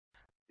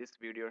This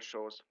video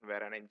shows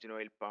where an engine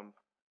oil pump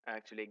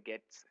actually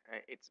gets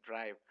its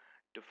drive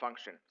to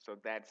function. So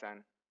that's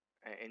an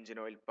engine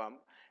oil pump,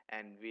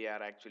 and we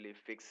are actually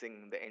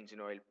fixing the engine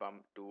oil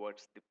pump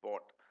towards the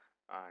port.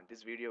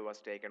 This video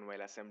was taken while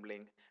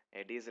assembling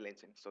a diesel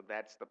engine. So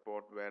that's the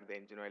port where the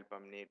engine oil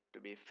pump need to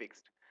be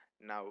fixed.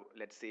 Now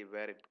let's see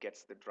where it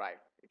gets the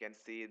drive. You can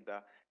see the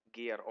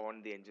gear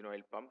on the engine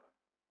oil pump.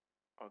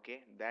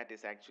 Okay, that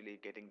is actually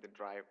getting the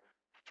drive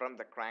from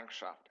the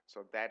crankshaft.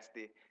 So that's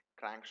the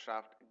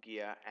crankshaft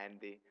gear and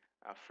the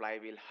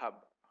flywheel hub,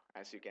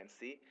 as you can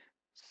see.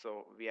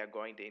 So we are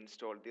going to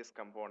install this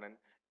component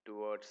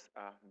towards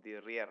the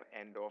rear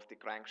end of the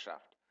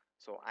crankshaft.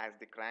 So as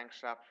the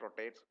crankshaft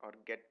rotates or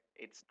get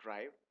its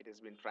drive, it has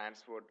been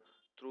transferred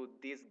through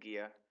this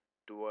gear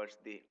towards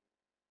the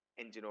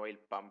engine oil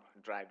pump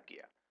drive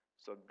gear.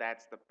 So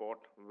that's the port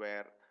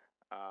where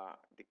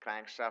the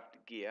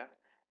crankshaft gear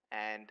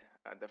and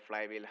the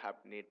flywheel hub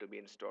need to be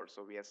installed.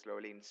 So we are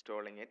slowly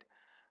installing it.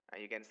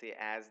 You can see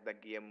as the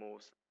gear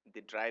moves, the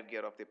drive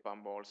gear of the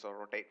pump also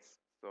rotates.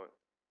 So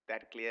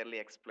that clearly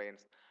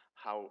explains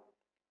how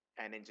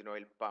an engine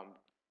oil pump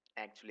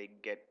actually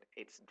get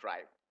its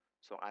drive.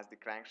 So as the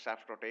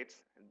crankshaft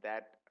rotates,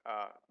 that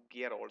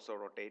gear also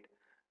rotate,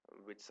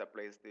 which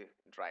supplies the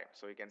drive.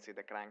 So you can see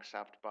the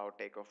crankshaft power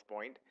takeoff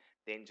point,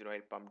 the engine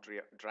oil pump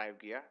drive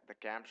gear, the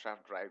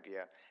camshaft drive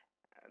gear.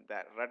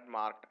 The red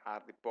marked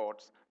are the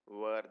ports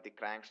where the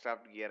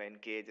crankshaft gear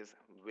engages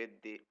with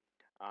the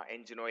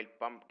engine oil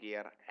pump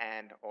gear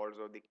and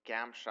also the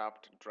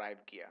camshaft drive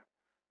gear.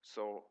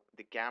 So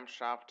the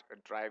camshaft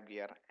drive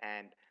gear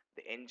and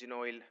the engine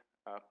oil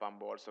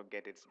pump also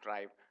get its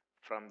drive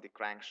from the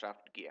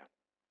crankshaft gear.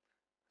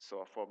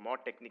 So for more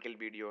technical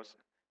videos,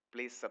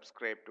 please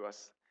subscribe to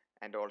us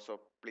and also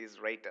please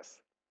rate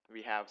us.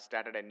 We have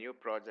started a new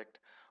project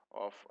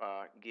of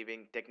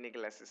giving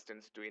technical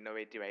assistance to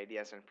innovative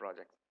ideas and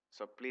projects.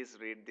 So please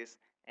read this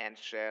and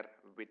share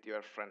with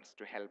your friends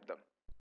to help them.